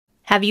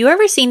Have you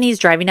ever seen these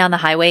driving down the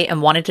highway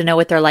and wanted to know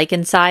what they're like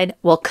inside?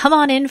 Well, come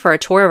on in for a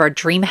tour of our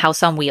dream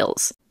house on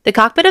wheels. The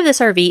cockpit of this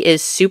RV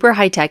is super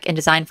high-tech and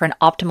designed for an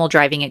optimal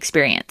driving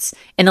experience.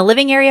 In the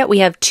living area, we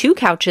have 2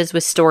 couches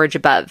with storage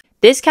above.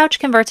 This couch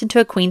converts into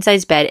a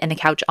queen-size bed and the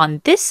couch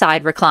on this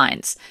side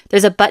reclines.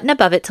 There's a button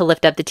above it to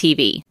lift up the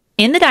TV.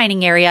 In the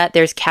dining area,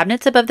 there's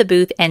cabinets above the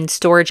booth and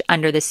storage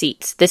under the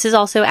seats. This is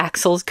also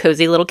Axel's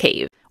cozy little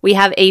cave. We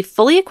have a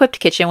fully equipped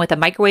kitchen with a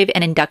microwave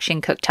and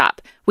induction cooktop.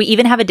 We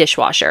even have a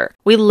dishwasher.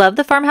 We love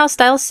the farmhouse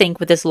style sink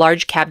with this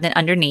large cabinet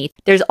underneath.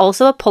 There's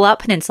also a pull-out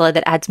peninsula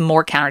that adds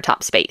more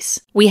countertop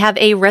space. We have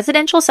a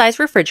residential size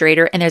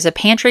refrigerator and there's a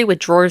pantry with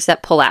drawers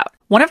that pull out.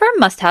 One of our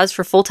must-haves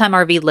for full-time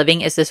RV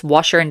living is this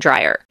washer and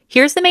dryer.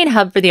 Here's the main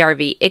hub for the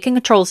RV. It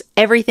controls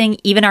everything,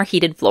 even our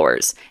heated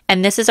floors.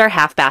 And this is our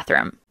half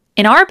bathroom.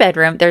 In our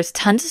bedroom, there's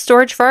tons of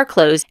storage for our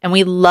clothes, and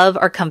we love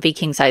our comfy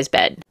king-size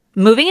bed.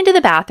 Moving into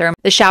the bathroom,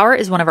 the shower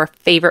is one of our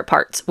favorite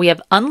parts. We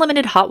have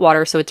unlimited hot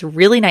water, so it's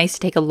really nice to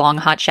take a long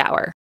hot shower.